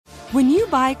When you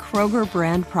buy Kroger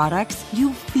brand products,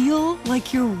 you feel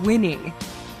like you're winning.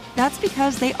 That's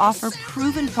because they offer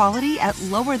proven quality at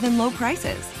lower than low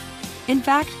prices. In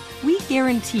fact, we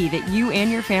guarantee that you and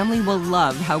your family will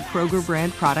love how Kroger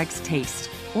brand products taste,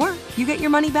 or you get your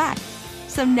money back.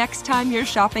 So next time you're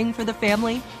shopping for the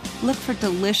family, look for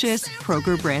delicious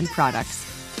Kroger brand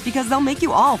products, because they'll make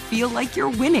you all feel like you're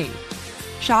winning.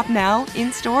 Shop now,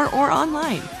 in-store, or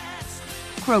online.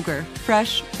 Kroger,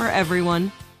 fresh for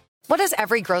everyone. What does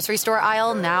every grocery store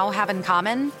aisle now have in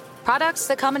common? Products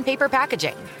that come in paper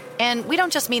packaging. And we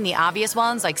don't just mean the obvious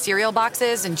ones like cereal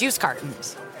boxes and juice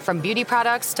cartons. From beauty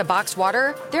products to boxed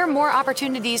water, there are more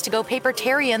opportunities to go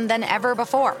papertarian than ever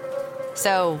before.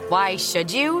 So why should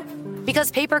you?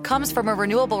 Because paper comes from a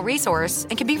renewable resource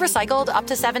and can be recycled up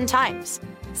to 7 times.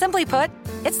 Simply put,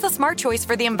 it's the smart choice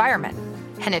for the environment.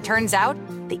 And it turns out,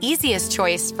 the easiest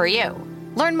choice for you.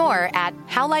 Learn more at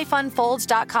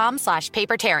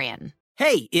howlifeunfolds.com/papertarian.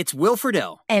 Hey, it's Will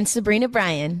Friedle. And Sabrina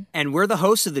Bryan. And we're the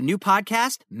hosts of the new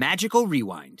podcast, Magical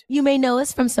Rewind. You may know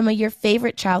us from some of your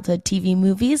favorite childhood TV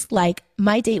movies like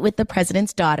My Date with the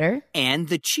President's Daughter. And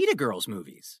the Cheetah Girls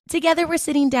movies. Together, we're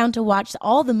sitting down to watch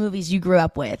all the movies you grew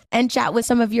up with and chat with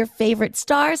some of your favorite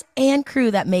stars and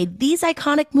crew that made these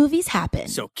iconic movies happen.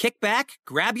 So kick back,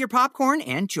 grab your popcorn,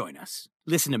 and join us.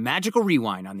 Listen to Magical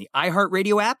Rewind on the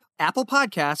iHeartRadio app, Apple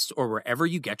Podcasts, or wherever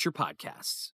you get your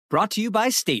podcasts. Brought to you by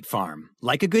State Farm.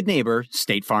 Like a good neighbor,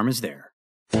 State Farm is there.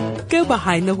 Go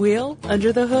behind the wheel,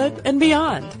 under the hood, and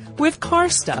beyond with Car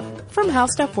Stuff from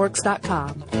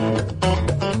HowStuffWorks.com.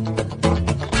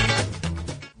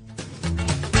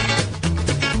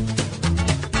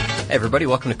 Hey everybody,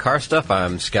 welcome to Car Stuff.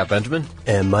 I'm Scott Benjamin.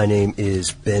 And my name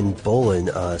is Ben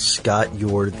Bolin. Scott,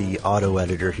 you're the auto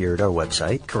editor here at our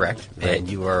website. Correct. Right. And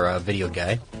you are a video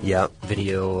guy. Yeah.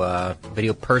 Video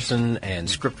person and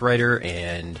script writer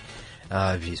and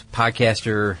he's a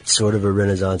podcaster. Sort of a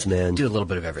Renaissance man. Do a little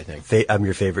bit of everything. I'm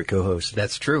your favorite co-host.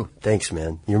 That's true. Thanks,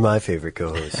 man. You're my favorite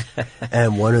co-host.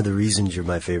 And one of the reasons you're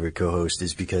my favorite co-host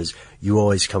is because you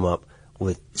always come up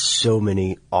with so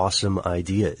many awesome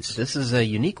ideas. This is a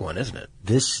unique one, isn't it?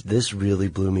 This really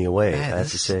blew me away, I have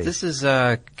to say. This is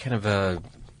kind of a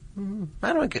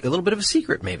little bit of a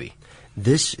secret, maybe.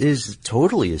 This is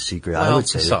totally a secret, well, I would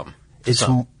say.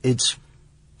 It's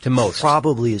to most.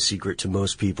 Probably a secret to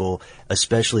most people,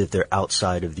 especially if they're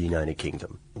outside of the United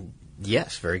Kingdom.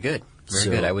 Yes, very good. Very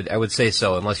good. I would say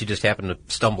so, unless you just happen to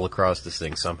stumble across this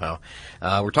thing somehow.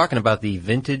 We're talking about the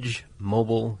vintage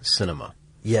mobile cinema.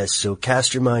 Yes, so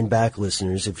cast your mind back,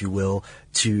 listeners, if you will,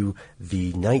 to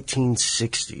the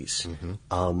 1960s.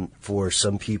 Mm-hmm. For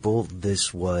some people,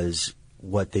 this was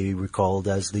what they recalled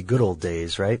as the good old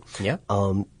days, right? Yeah.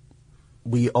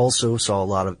 We also saw a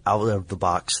lot of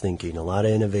out-of-the-box thinking, a lot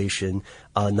of innovation,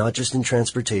 not just in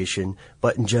transportation,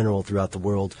 but in general throughout the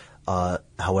world.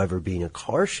 However, being a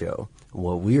car show,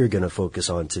 what we are going to focus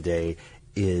on today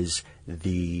is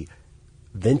the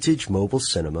vintage mobile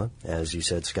cinema, as you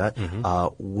said, Scott, mm-hmm.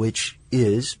 Which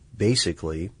is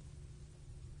basically,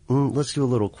 let's do a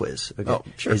little quiz. Okay? Oh,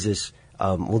 sure. Is this,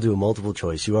 we'll do a multiple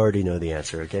choice. You already know the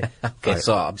answer, okay? Okay, right.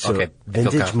 so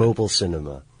vintage mobile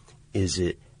cinema, is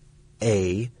it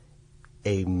A,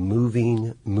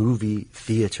 moving movie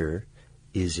theater?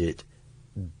 Is it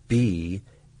B,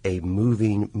 a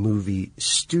moving movie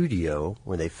studio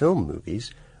where they film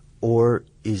movies? Or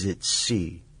is it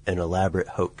C, an elaborate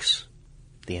hoax?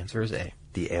 The answer is A.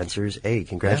 The answer is A.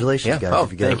 Congratulations, guys. Oh,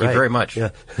 if you get thank it right. you very much. Yeah.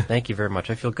 Thank you very much.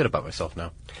 I feel good about myself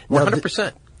now.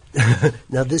 100%.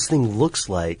 Now, this thing looks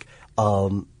like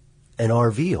an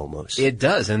RV almost. It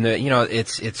does, and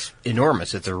it's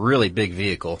enormous. It's a really big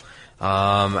vehicle.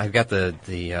 I've got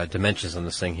the dimensions on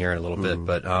this thing here in a little bit,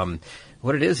 but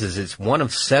what it is it's one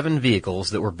of 7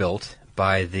 vehicles that were built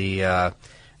by the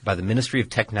Ministry of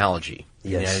Technology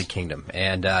in the United Kingdom.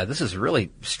 And this is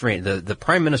really strange. The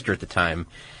Prime Minister at the time,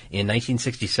 in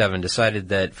 1967, decided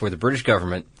that for the British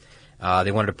government,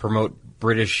 they wanted to promote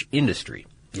British industry.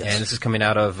 Yes. And this is coming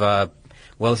out of,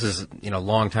 this is a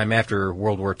long time after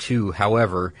World War II.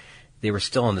 However, they were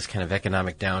still in this kind of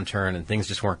economic downturn, and things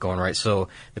just weren't going right. So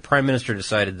the Prime Minister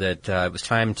decided that it was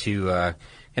time to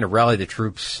kind of rally the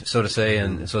troops, so to say,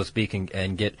 and so to speak,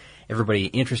 and get everybody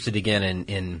interested again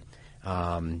in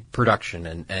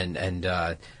production and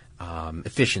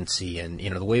efficiency and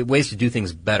the ways to do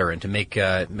things better and to make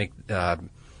everything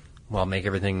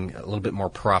a little bit more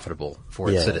profitable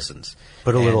for its citizens.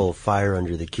 Put a little fire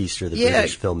under the keister of the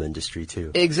British film industry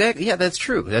too. Exactly. Yeah, that's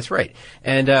true. That's right.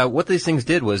 And what these things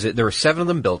did was there were 7 of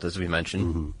them built, as we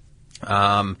mentioned. Mm-hmm.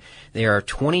 There are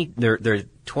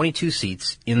 22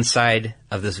 seats inside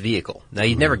of this vehicle. Now,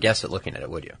 you'd never guess it looking at it,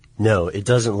 would you? No, it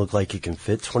doesn't look like it can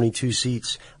fit 22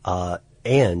 seats.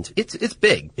 And it's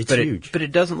big. It's huge. But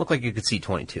it doesn't look like you could seat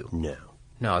 22.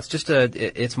 No, it's just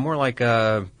it's more like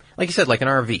like you said, like an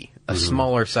RV, a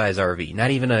smaller size RV. Not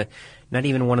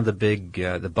even one of the big,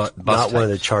 the bus not types. one of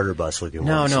the charter bus looking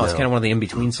ones. No, it's kind of one of the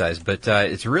in-between size, but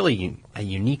it's really a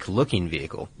unique looking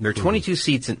vehicle. There are 22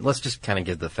 seats, and let's just kind of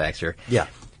give the facts here. Yeah.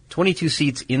 22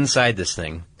 seats inside this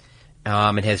thing.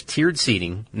 It has tiered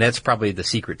seating, and that's probably the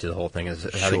secret to the whole thing, is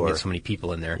how they can get so many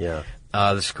people in there. Yeah.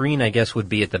 The screen, I guess, would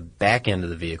be at the back end of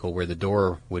the vehicle where the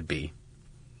door would be.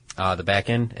 The back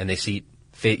end, and they seat,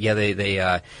 so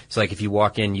like if you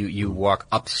walk in, you walk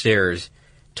upstairs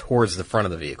towards the front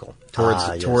of the vehicle,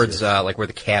 towards like where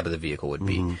the cab of the vehicle would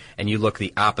be, and you look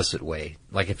the opposite way.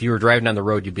 Like if you were driving down the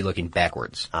road, you'd be looking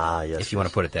backwards. If you want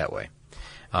to put it that way.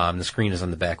 The screen is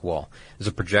on the back wall. There's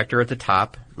a projector at the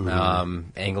top,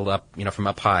 angled up, from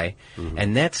up high,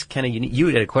 and that's kind of unique. You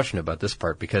had a question about this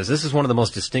part because this is one of the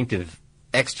most distinctive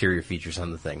exterior features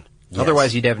on the thing. Yes.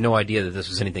 Otherwise, you'd have no idea that this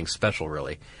was anything special,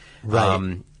 really.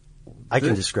 Right. I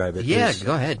can describe it. Yeah,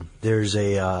 go ahead. There's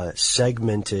a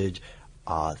segmented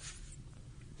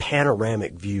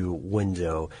panoramic view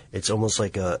window. It's almost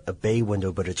like a bay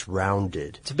window, but it's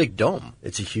rounded. It's a big dome.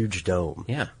 It's a huge dome.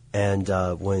 Yeah. And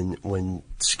when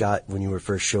Scott, when you were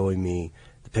first showing me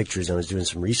the pictures, I was doing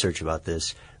some research about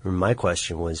this. My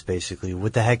question was basically,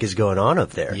 what the heck is going on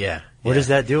up there? Yeah. What is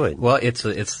that doing? Well, it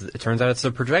turns out it's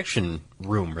the projection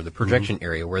room or the projection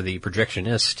area where the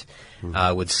projectionist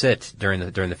would sit during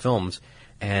the films.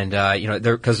 And,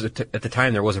 because at the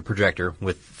time there was a projector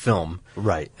with film.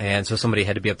 Right. And so somebody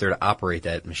had to be up there to operate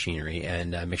that machinery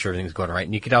and make sure everything's going right.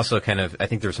 And you could also I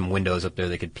think there's some windows up there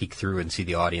they could peek through and see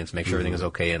the audience, make sure everything was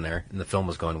okay in there and the film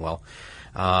was going well.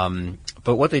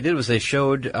 But what they did was they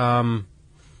showed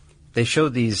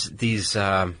these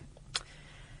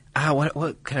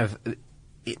what kind of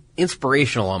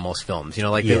inspirational almost films, they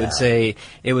would say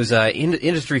it was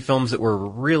industry films that were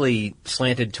really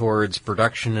slanted towards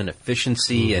production and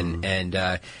efficiency and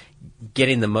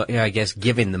getting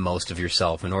giving the most of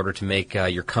yourself in order to make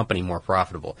your company more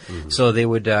profitable. So they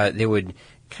would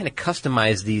kind of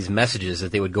customize these messages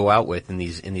that they would go out with in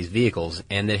these vehicles,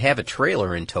 and they'd have a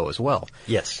trailer in tow as well.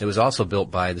 Yes. It was also built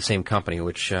by the same company,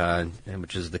 which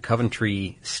is the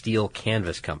Coventry Steel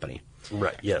Canvas Company.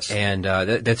 Right, yes. And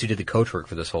that's who did the coach work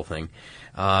for this whole thing.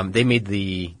 They made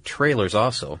the trailers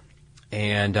also,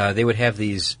 and they would have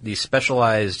these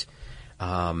specialized,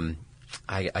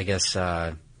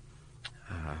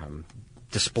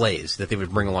 displays that they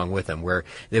would bring along with them, where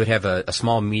they would have a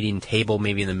small meeting table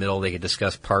maybe in the middle. They could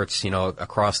discuss parts,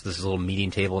 across this little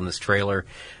meeting table in this trailer.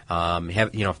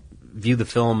 View the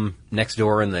film next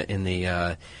door in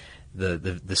the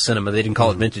cinema. They didn't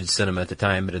call it vintage cinema at the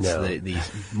time, but it's the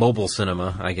mobile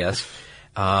cinema, I guess.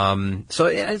 So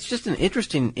it's just an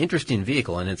interesting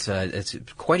vehicle, and it's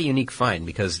quite a unique find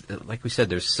because, like we said,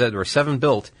 there were 7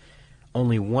 built.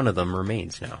 Only one of them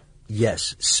remains now.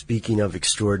 Yes. Speaking of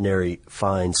extraordinary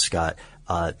finds, Scott,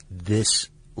 this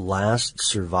last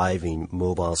surviving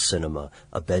mobile cinema,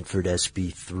 a Bedford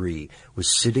SB3,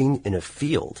 was sitting in a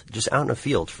field, just out in a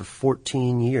field for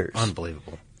 14 years.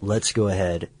 Unbelievable. Let's go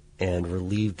ahead and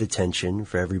relieve the tension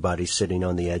for everybody sitting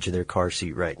on the edge of their car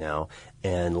seat right now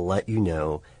and let you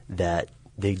know that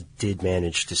they did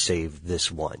manage to save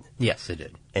this one. Yes, they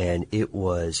did. And it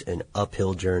was an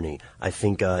uphill journey. I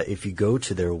think if you go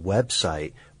to their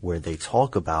website where they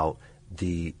talk about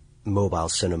the mobile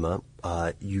cinema,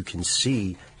 you can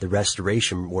see the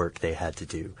restoration work they had to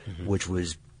do, which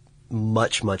was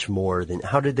much, much more than,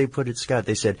 how did they put it, Scott?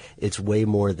 They said it's way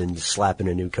more than slapping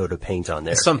a new coat of paint on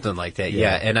there. Something like that,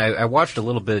 yeah. And I watched a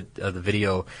little bit of the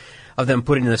video of them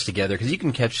putting this together, because you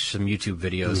can catch some YouTube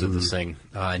videos of this thing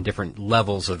in different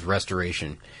levels of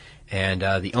restoration. And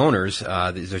the owners,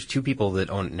 there's 2 people that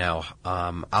own it now,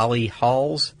 Ollie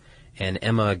Halls and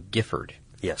Emma Gifford.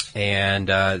 Yes. And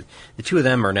the 2 of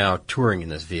them are now touring in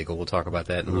this vehicle. We'll talk about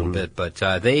that in a little bit. But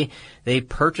they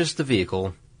purchased the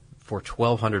vehicle for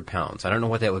 1,200 pounds. I don't know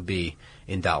what that would be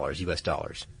in dollars, U.S.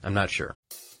 dollars. I'm not sure.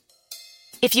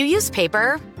 If you use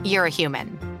paper, you're a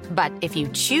human. But if you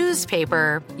choose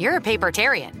paper, you're a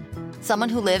papertarian. Someone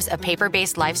who lives a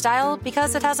paper-based lifestyle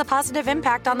because it has a positive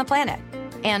impact on the planet.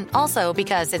 And also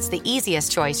because it's the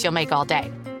easiest choice you'll make all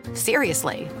day.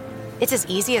 Seriously. It's as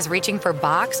easy as reaching for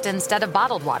boxed instead of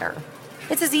bottled water.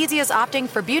 It's as easy as opting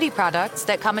for beauty products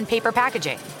that come in paper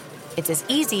packaging. It's as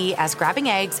easy as grabbing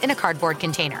eggs in a cardboard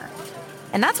container.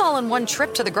 And that's all in one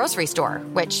trip to the grocery store,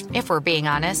 which, if we're being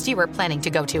honest, you were planning to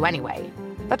go to anyway.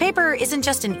 But paper isn't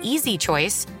just an easy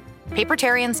choice,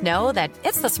 Papertarians know that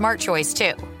it's the smart choice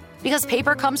too, because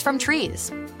paper comes from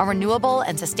trees, a renewable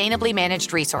and sustainably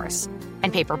managed resource,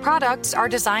 and paper products are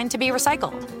designed to be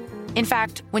recycled. In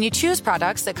fact, when you choose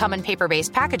products that come in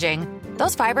paper-based packaging,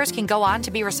 those fibers can go on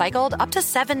to be recycled up to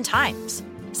 7 times.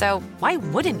 So why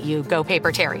wouldn't you go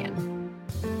Papertarian?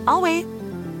 I'll wait.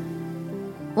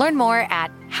 Learn more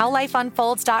at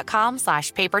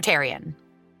howlifeunfolds.com/Papertarian.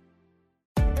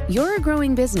 You're a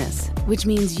growing business, which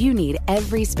means you need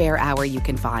every spare hour you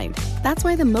can find. That's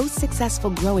why the most successful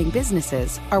growing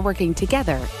businesses are working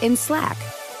together in Slack.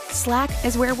 Slack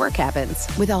is where work happens,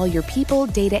 with all your people,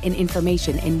 data, and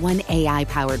information in one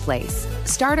AI-powered place.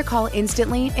 Start a call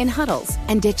instantly in huddles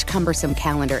and ditch cumbersome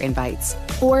calendar invites.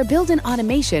 Or build an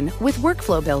automation with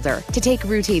Workflow Builder to take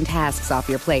routine tasks off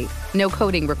your plate. No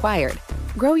coding required.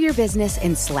 Grow your business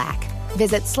in Slack.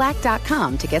 Visit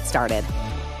slack.com to get started.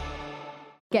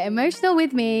 Get emotional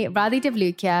with me, Radhi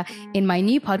Devlukia, in my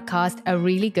new podcast, A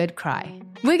Really Good Cry.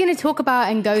 We're going to talk about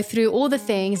and go through all the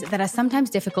things that are sometimes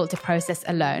difficult to process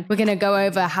alone. We're going to go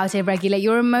over how to regulate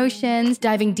your emotions,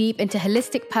 diving deep into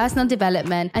holistic personal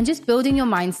development, and just building your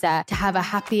mindset to have a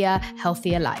happier,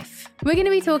 healthier life. We're going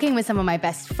to be talking with some of my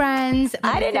best friends.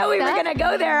 I didn't know we were going to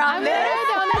go there on this.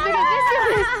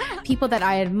 People that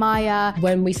I admire.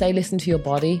 When we say listen to your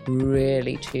body,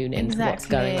 really tune into what's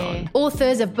going on.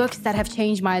 Authors of books that have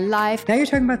changed my life. Now you're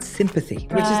talking about sympathy,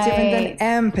 which is different than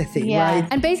empathy, right?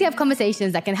 And basically have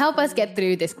conversations that can help us get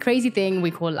through this crazy thing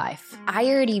we call life. I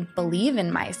already believe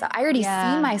in myself. I already see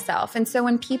myself. And so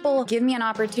when people give me an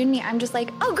opportunity, I'm just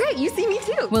like, oh, great, you see me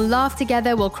too. We'll laugh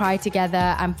together, we'll cry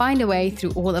together, and find a way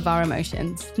through all of our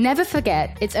emotions. Never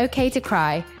forget, it's okay to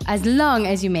cry as long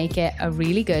as you make it a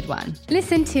really good one.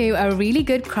 Listen to A Really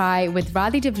Good Cry with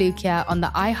Radhi Devlukia on the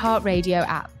iHeartRadio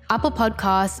app, Apple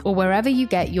Podcasts, or wherever you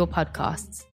get your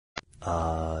podcasts.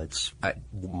 It's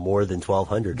more than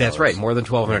 $1,200. That's right, more than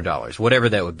 $1,200, whatever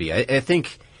that would be. I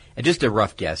think, just a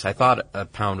rough guess, I thought a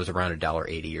pound was around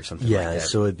 $1.80 or something like that. Yeah,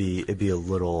 so it'd be a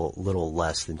little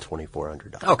less than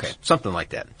 $2,400. Okay, something like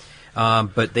that.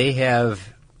 But they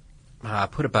have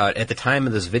put about, at the time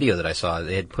of this video that I saw,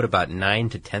 they had put about 9,000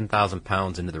 to 10,000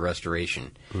 pounds into the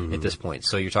restoration at this point.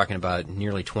 So you're talking about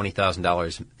nearly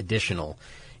 $20,000 additional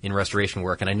in restoration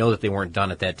work. And I know that they weren't done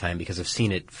at that time because I've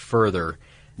seen it further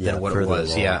than what it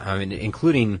was. Along. Yeah, I mean,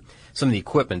 including some of the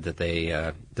equipment that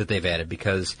they've added,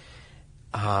 because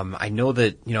I know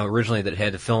that, originally that it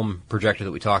had a film projector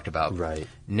that we talked about. Right.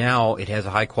 Now it has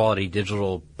a high quality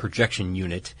digital projection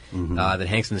unit that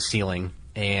hangs in the ceiling,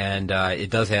 and it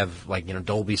does have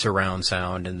Dolby surround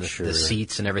sound, and the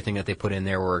seats and everything that they put in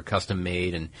there were custom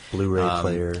made, and Blu-ray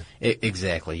player.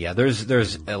 Exactly. Yeah.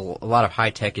 There's a lot of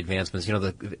high tech advancements.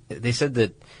 They said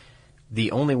that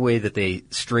the only way that they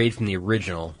strayed from the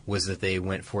original was that they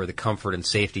went for the comfort and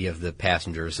safety of the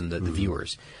passengers and the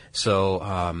viewers. So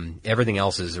everything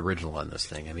else is original on this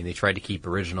thing. I mean, they tried to keep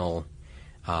original,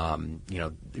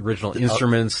 the original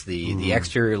instruments. The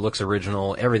exterior looks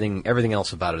original. Everything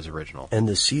else about it is original. And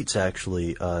the seats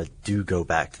actually do go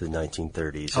back to the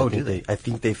 1930s. Oh, do they? I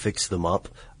think they fixed them up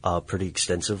pretty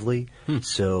extensively.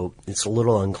 So it's a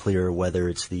little unclear whether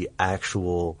it's the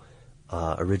actual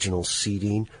original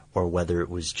seating or whether it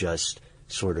was just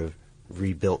sort of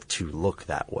rebuilt to look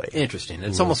that way. Interesting.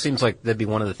 It almost seems like that'd be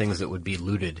one of the things that would be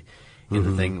looted in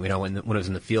the thing, when it was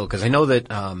in the field. Because I know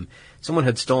that someone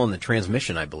had stolen the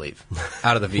transmission, I believe,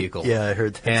 out of the vehicle. Yeah, I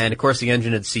heard that. And, of course, the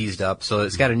engine had seized up. So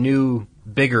it's got a new,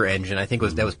 bigger engine. I think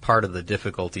that was part of the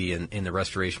difficulty in the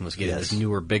restoration, was getting this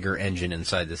newer, bigger engine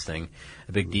inside this thing,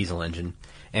 a big diesel engine.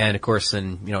 And, of course,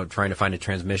 then, trying to find a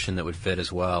transmission that would fit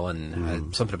as well,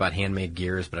 and something about handmade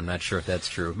gears, but I'm not sure if that's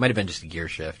true. It might have been just a gear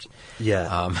shift.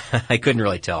 Yeah. I couldn't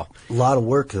really tell. A lot of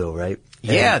work, though, right?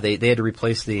 Yeah, they had to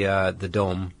replace the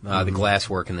dome, the glass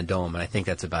work in the dome, and I think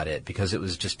that's about it, because it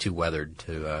was just too weathered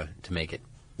to make it.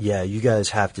 Yeah, you guys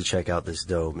have to check out this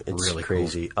dome. It's really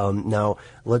crazy. Cool. Now,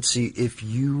 let's see, if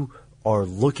you are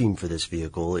looking for this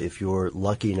vehicle, if you're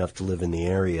lucky enough to live in the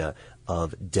area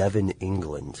of Devon,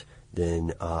 England,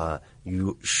 then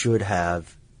you should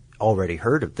have already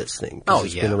heard of this thing.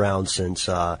 It's been around since,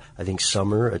 I think,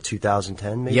 summer of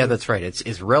 2010, maybe? Yeah, that's right.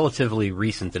 It's relatively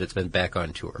recent that it's been back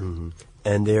on tour.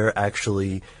 And they're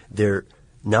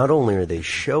not only are they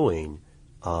showing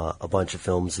a bunch of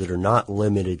films that are not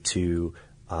limited to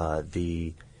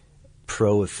the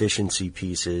pro-efficiency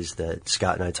pieces that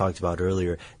Scott and I talked about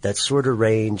earlier, that sort of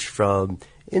range from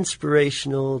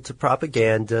inspirational to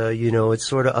propaganda. It's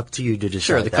sort of up to you to decide.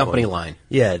 Sure, the company line.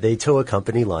 Yeah, they toe a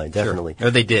company line, definitely. Sure.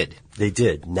 Or they did. They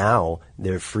did. Now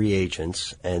they're free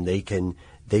agents, and they can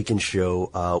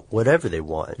show whatever they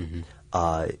want.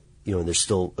 there's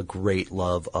still a great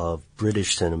love of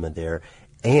British cinema there.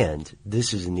 And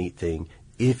this is a neat thing.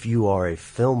 If you are a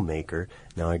filmmaker,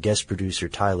 now our guest producer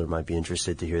Tyler might be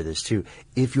interested to hear this too.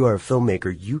 If you are a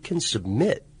filmmaker, you can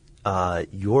submit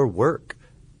your work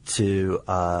to,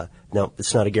 now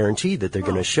it's not a guarantee that they're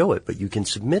going to show it, but you can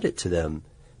submit it to them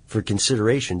for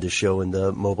consideration to show in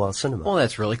the mobile cinema. Well,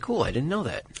 that's really cool. I didn't know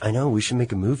that. I know. We should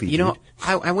make a movie.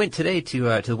 I went today to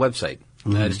the website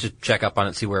just to check up on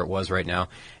it, see where it was right now,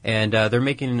 and they're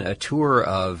making a tour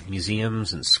of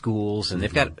museums and schools, and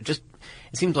they've got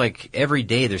it seems like every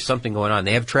day there's something going on.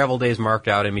 They have travel days marked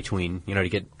out in between, to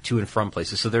get to and from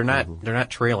places. So they're not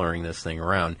trailering this thing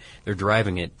around. They're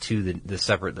driving it to the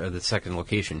separate or the second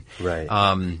location. Right.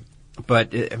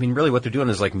 But really, what they're doing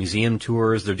is like museum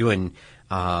tours. They're doing,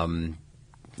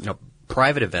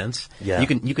 private events. Yeah.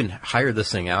 You can hire this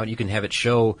thing out. You can have it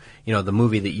show, the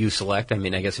movie that you select. I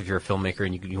guess if you're a filmmaker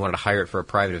and you wanted to hire it for a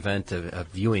private event, a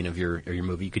viewing of your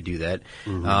movie, you could do that.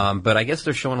 But I guess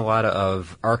they're showing a lot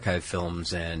of archive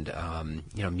films and,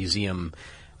 museum,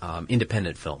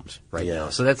 independent films right now.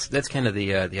 So that's kind of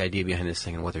the idea behind this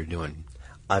thing and what they're doing.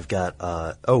 I've got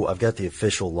the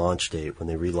official launch date. When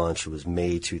they relaunched, it was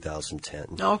May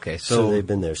 2010. Oh, okay. So they've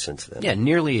been there since then. Yeah,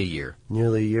 nearly a year.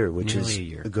 Which is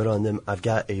good on them. I've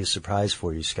got a surprise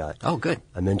for you, Scott. Oh, good.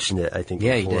 I mentioned it, I think,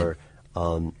 before.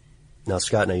 You did. Now,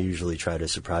 Scott and I usually try to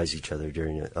surprise each other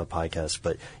during a podcast,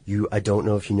 but I don't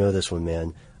know if you know this one,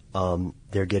 man.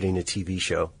 They're getting a TV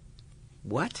show.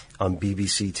 What? On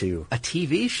BBC Two. A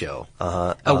TV show?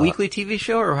 A weekly TV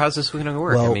show, or how's this going to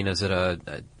work? Well, is it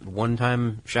a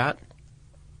one-time shot?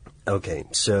 Okay,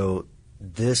 so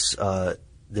this,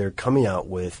 they're coming out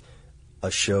with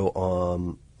a show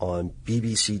on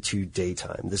BBC Two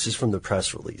daytime. This is from the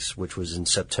press release, which was in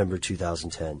September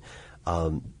 2010.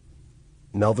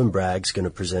 Melvin Bragg's going to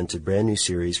present a brand new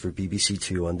series for BBC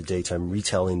Two on the daytime,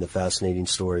 retelling the fascinating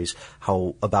stories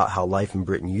about how life in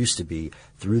Britain used to be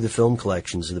through the film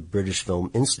collections of the British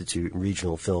Film Institute and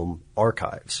regional film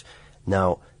archives.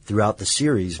 Now, throughout the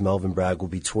series, Melvin Bragg will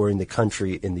be touring the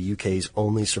country in the UK's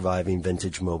only surviving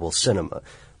vintage mobile cinema,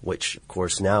 which, of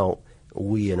course, now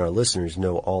we and our listeners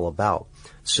know all about.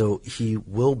 So he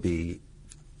will be,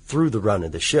 through the run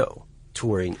of the show,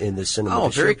 touring in the cinema. Oh,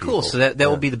 very cool. So that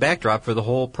will be the backdrop for the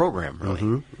whole program,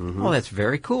 really. Oh, that's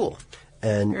very cool.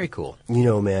 And very cool.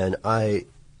 Man, I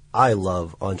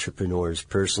love entrepreneurs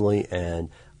personally, and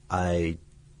I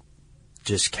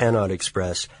just cannot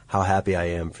express how happy I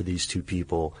am for these two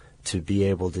people to be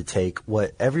able to take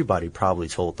what everybody probably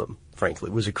told them, frankly.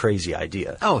 It was a crazy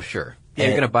idea. Oh, sure. Yeah,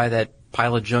 you're going to buy that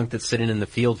pile of junk that's sitting in the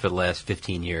field for the last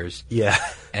 15 years. Yeah.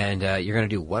 And you're going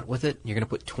to do what with it? You're going to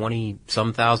put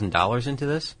 $20-some thousand into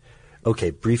this? Okay,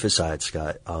 brief aside,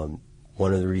 Scott.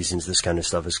 One of the reasons this kind of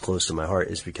stuff is close to my heart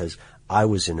is because I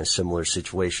was in a similar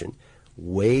situation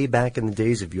way back in the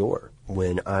days of yore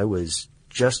when I was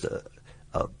just a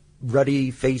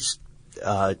ruddy-faced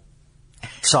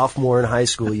sophomore in high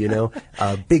school,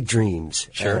 big dreams.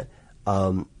 Sure.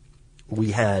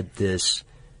 We had this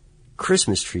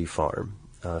Christmas tree farm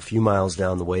a few miles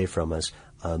down the way from us,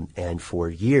 and for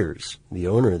years, the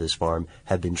owner of this farm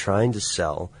had been trying to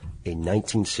sell a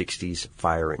 1960s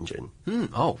fire engine.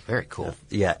 Oh, very cool.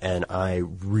 Yeah, and I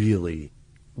really,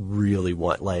 really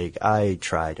I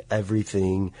tried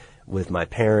everything with my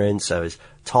parents. I was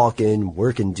talking,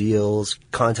 working deals,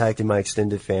 contacting my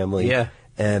extended family. Yeah.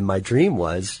 And my dream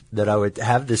was that I would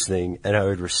have this thing and I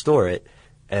would restore it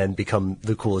and become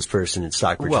the coolest person in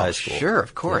Stockbridge High School. Sure,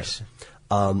 of course.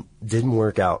 Yeah. Didn't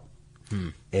work out.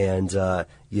 And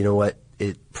you know what?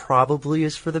 It probably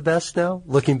is for the best now,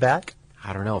 looking back.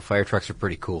 I don't know. Fire trucks are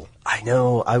pretty cool. I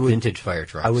know. Vintage fire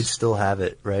trucks. I would still have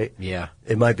it, right? Yeah.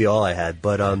 It might be all I had.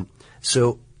 But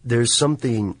so there's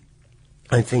something,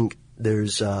 I think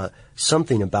there's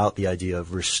something about the idea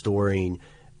of restoring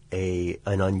an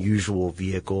unusual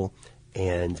vehicle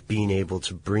and being able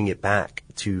to bring it back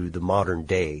to the modern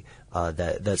day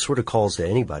that sort of calls to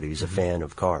anybody who's a fan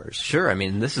of cars. Sure.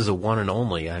 This is a one and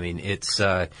only. It's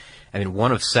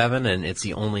one of 7, and it's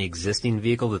the only existing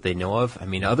vehicle that they know of.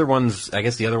 Other ones, I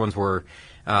guess the other ones were,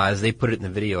 as they put it in the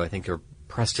video, I think they were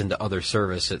pressed into other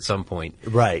service at some point.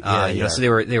 Right. Yeah, So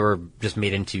they were just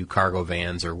made into cargo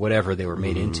vans or whatever they were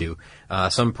made into.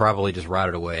 Some probably just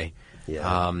rotted away.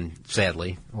 Yeah.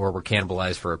 Sadly, or were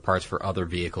cannibalized for parts for other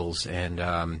vehicles.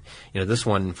 And, this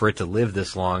one, for it to live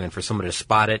this long and for someone to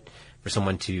spot it, for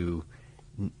someone to,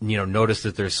 notice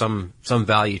that there's some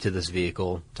value to this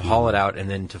vehicle, to haul it out and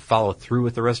then to follow through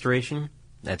with the restoration,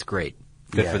 that's great.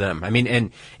 Good for them.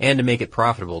 And to make it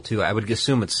profitable too. I would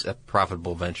assume it's a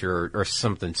profitable venture or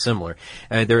something similar.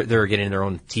 They're getting their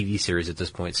own TV series at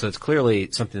this point. So it's clearly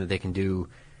something that they can do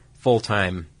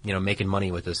full-time, making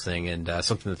money with this thing and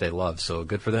something that they love. So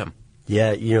good for them.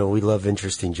 Yeah, we love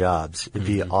interesting jobs. It'd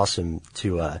be awesome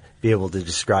to be able to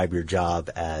describe your job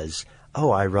as,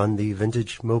 I run the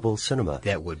Vintage Mobile Cinema.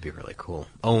 That would be really cool.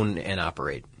 Own and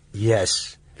operate.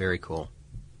 Yes. Very cool.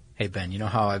 Hey, Ben, you know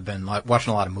how I've been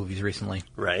watching a lot of movies recently?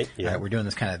 Right, yeah. All right, we're doing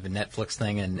this kind of a Netflix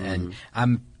thing, and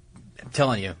I'm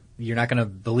telling you, you're not going to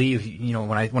believe,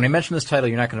 when I mention this title,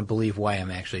 you're not going to believe why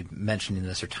I'm actually mentioning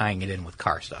this or tying it in with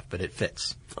car stuff, but it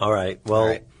fits. All right. Well, all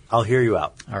right. I'll hear you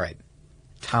out. All right.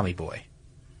 Tommy Boy.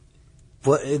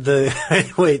 What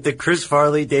the Chris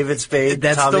Farley, David Spade,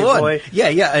 that's Tommy the one. Boy?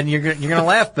 Yeah, and you're gonna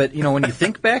laugh, but when you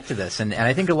think back to this, and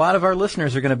I think a lot of our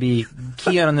listeners are going to be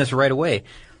key on this right away.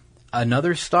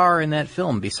 Another star in that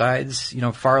film, besides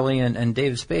Farley and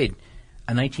David Spade,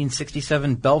 a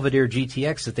 1967 Belvedere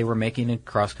GTX that they were making a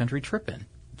cross-country trip in.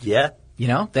 Yeah.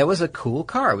 That was a cool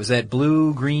car. It was that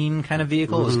blue-green kind of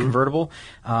vehicle. It was convertible.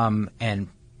 And,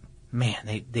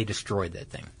 man, they destroyed that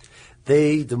thing.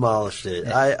 They demolished it.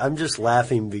 Yeah. I'm just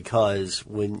laughing because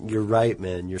when you're right,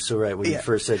 man, you're so right when you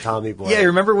first said Tommy Boy. Yeah,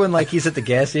 remember when he's at the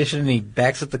gas station and he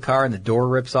backs up the car and the door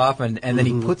rips off and then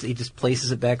he just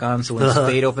places it back on, so when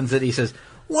Spade opens it, he says,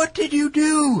 "What did you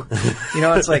do?"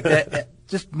 It's like that.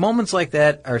 Just moments like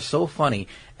that are so funny,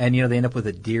 and they end up with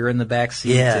a deer in the back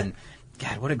seat. Yeah. And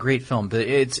God, what a great film! But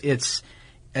it's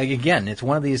again, it's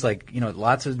one of these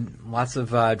lots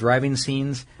of driving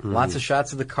scenes, lots of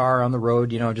shots of the car on the road.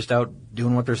 Just out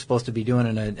doing what they're supposed to be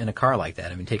doing in a car like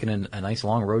that. I mean, taking a nice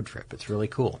long road trip. It's really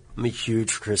cool. I'm a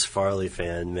huge Chris Farley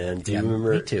fan, man. Do you Yeah,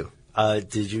 remember? me too.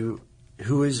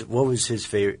 What was his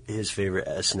favorite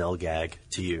SNL gag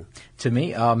to you? To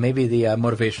me, maybe the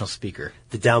motivational speaker.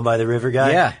 The Down by the River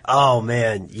guy? Yeah. Oh,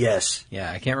 man, yes.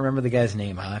 Yeah, I can't remember the guy's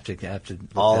name. I'll have to look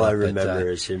All that I up, remember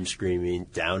is him screaming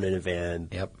down in a van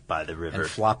by the river. And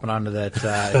flopping onto that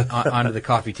onto the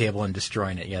coffee table and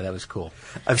destroying it. Yeah, that was cool.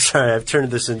 I'm sorry, I've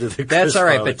turned this into the That's Chris all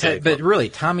right, Farley but really,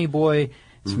 Tommy Boy.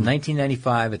 It's from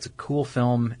 1995. It's a cool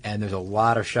film, and there's a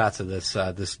lot of shots of this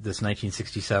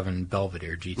 1967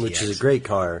 Belvedere GTX, which is a great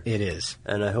car. It is,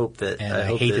 and I hope that. And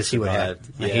I hate to see what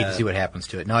happens. I hate to see what happens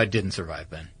to it. No, it didn't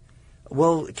survive, Ben.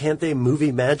 Well, can't they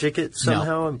movie magic it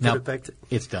somehow and put it back to?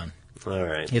 It's done. All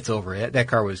right, it's over. That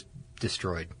car was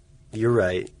destroyed. You're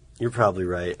right. You're probably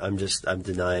right. I'm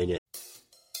denying it.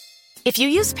 If you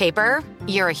use paper,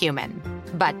 you're a human.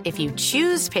 But if you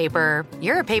choose paper,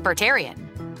 you're a papertarian.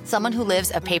 Someone who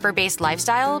lives a paper-based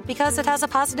lifestyle because it has a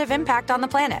positive impact on the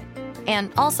planet.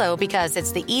 And also because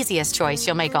it's the easiest choice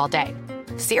you'll make all day.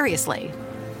 Seriously.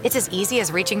 It's as easy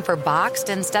as reaching for boxed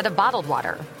instead of bottled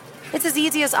water. It's as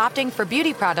easy as opting for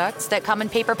beauty products that come in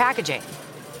paper packaging.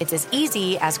 It's as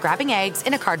easy as grabbing eggs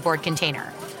in a cardboard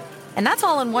container. And that's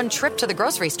all in one trip to the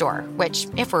grocery store, which,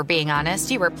 if we're being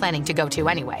honest, you were planning to go to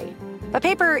anyway. But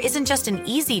paper isn't just an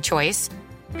easy choice.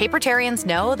 Papertarians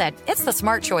know that it's the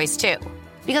smart choice, too.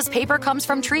 Because paper comes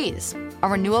from trees, a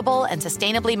renewable and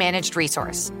sustainably managed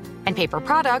resource. And paper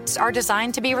products are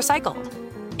designed to be recycled.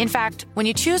 In fact, when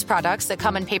you choose products that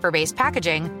come in paper-based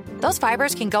packaging, those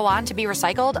fibers can go on to be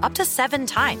recycled up to 7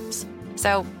 times.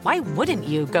 So why wouldn't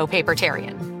you go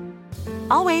papertarian?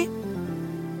 I'll wait.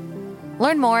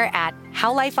 Learn more at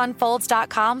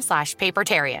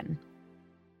howlifeunfolds.com/papertarian.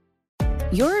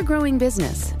 You're a growing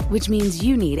business, which means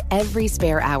you need every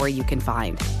spare hour you can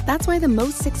find. That's why the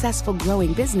most successful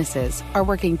growing businesses are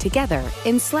working together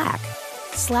in Slack.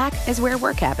 Slack is where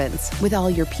work happens, with all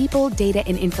your people, data,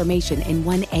 and information in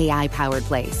one AI-powered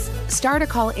place. Start a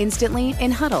call instantly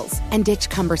in huddles and ditch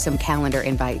cumbersome calendar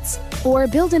invites. Or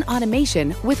build an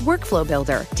automation with Workflow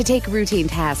Builder to take routine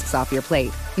tasks off your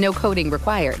plate. No coding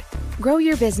required. Grow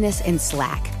your business in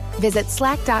Slack. Visit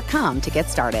slack.com to get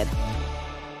started.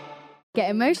 Get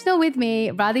emotional with me,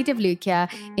 Radhi Devlukia,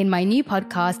 in my new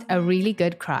podcast, A Really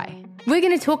Good Cry. We're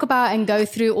going to talk about and go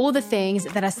through all the things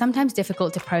that are sometimes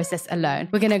difficult to process alone.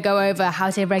 We're going to go over how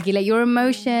to regulate your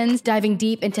emotions, diving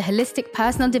deep into holistic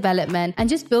personal development, and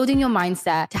just building your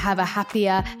mindset to have a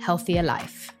happier, healthier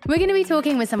life. We're going to be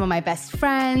talking with some of my best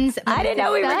friends. I didn't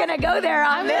know we were going to go there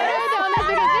on this.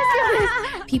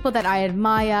 People that I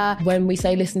admire. When we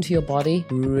say listen to your body,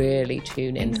 really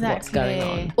tune into what's going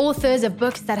on. Authors of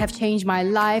books that have changed my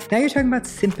life. Now you're talking about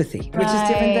sympathy, which is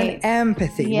different than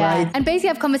empathy, right? And basically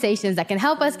have conversations that can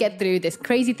help us get through this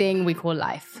crazy thing we call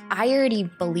life. I already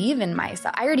believe in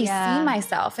myself. I already see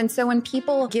myself. And so when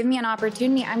people give me an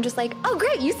opportunity, I'm just like, oh,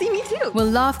 great, you see me too. We'll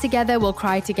laugh together, we'll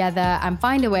cry together, and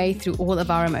find a way through all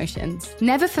of our emotions.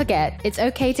 Never forget, it's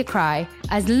okay to cry,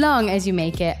 as long as you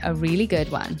make it a really good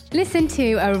one. Listen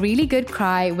to A Really Good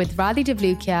Cry with Radhi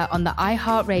Devlukia on the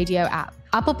iHeartRadio app,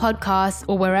 Apple Podcasts,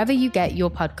 or wherever you get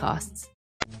your podcasts.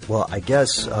 Well, I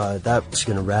guess that's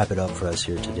going to wrap it up for us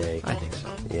here today. I think so.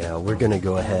 Yeah, we're going to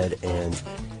go ahead and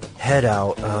head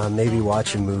out, maybe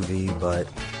watch a movie, but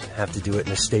have to do it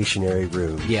in a stationary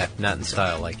room. Yeah, not in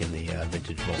style like in the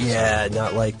vintage mold. Yeah,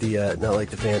 not like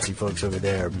the fancy folks over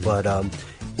there. But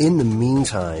in the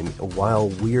meantime, while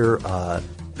we're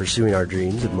pursuing our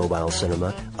dreams of mobile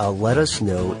cinema, let us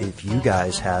know if you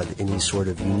guys have any sort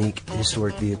of unique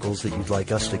historic vehicles that you'd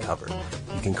like us to cover.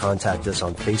 You can contact us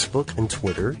on Facebook and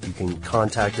Twitter. You can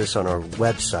contact us on our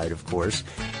website, of course.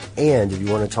 And if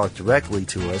you want to talk directly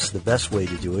to us, the best way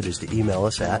to do it is to email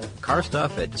us at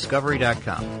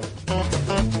carstuff@discovery.com.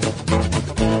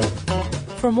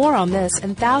 For more on this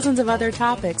and thousands of other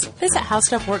topics, visit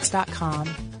howstuffworks.com.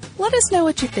 Let us know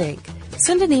what you think.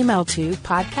 Send an email to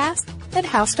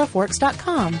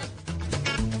podcast@howstuffworks.com.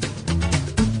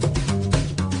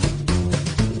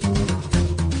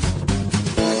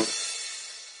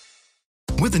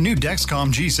 With the new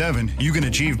Dexcom G7, you can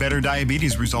achieve better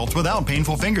diabetes results without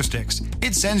painful finger sticks.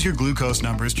 It sends your glucose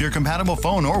numbers to your compatible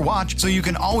phone or watch so you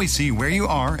can always see where you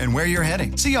are and where you're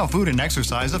heading. See how food and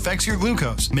exercise affects your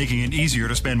glucose, making it easier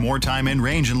to spend more time in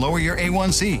range and lower your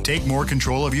A1C. Take more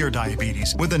control of your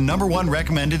diabetes with the #1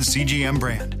 recommended CGM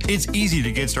brand. It's easy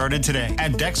to get started today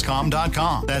at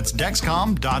Dexcom.com. That's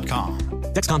Dexcom.com.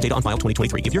 Dexcom data on file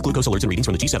 2023. If your glucose alerts and readings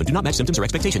from the G7 do not match symptoms or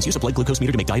expectations, use a blood glucose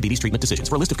meter to make diabetes treatment decisions.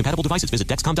 For a list of compatible devices, visit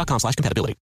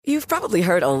Dexcom.com/compatibility. You've probably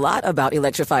heard a lot about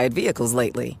electrified vehicles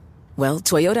lately. Well,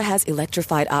 Toyota has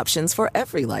electrified options for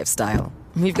every lifestyle.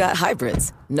 We've got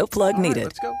hybrids, no plug needed.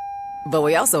 Let's go. But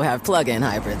we also have plug-in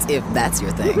hybrids, if that's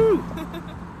your thing.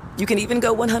 You can even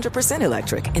go 100%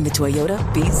 electric in the Toyota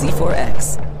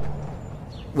bZ4X.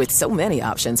 With so many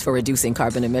options for reducing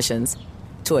carbon emissions,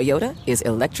 Toyota is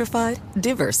electrified,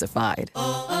 diversified.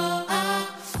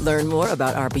 Learn more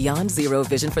about our Beyond Zero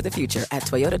vision for the future at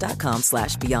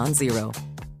toyota.com/beyondzero.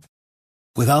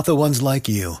 Without the ones like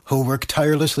you, who work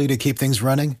tirelessly to keep things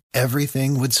running,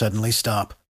 everything would suddenly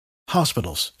stop.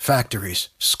 Hospitals, factories,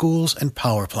 schools, and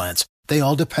power plants, they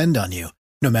all depend on you.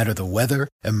 No matter the weather,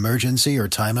 emergency, or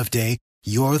time of day,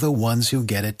 you're the ones who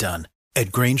get it done.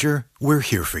 At Grainger, we're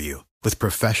here for you with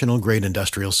professional-grade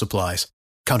industrial supplies.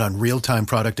 Count on real-time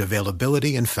product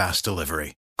availability and fast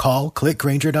delivery. Call, click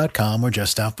Grainger.com, or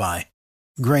just stop by.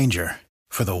 Grainger,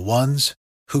 for the ones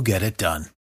who get it done.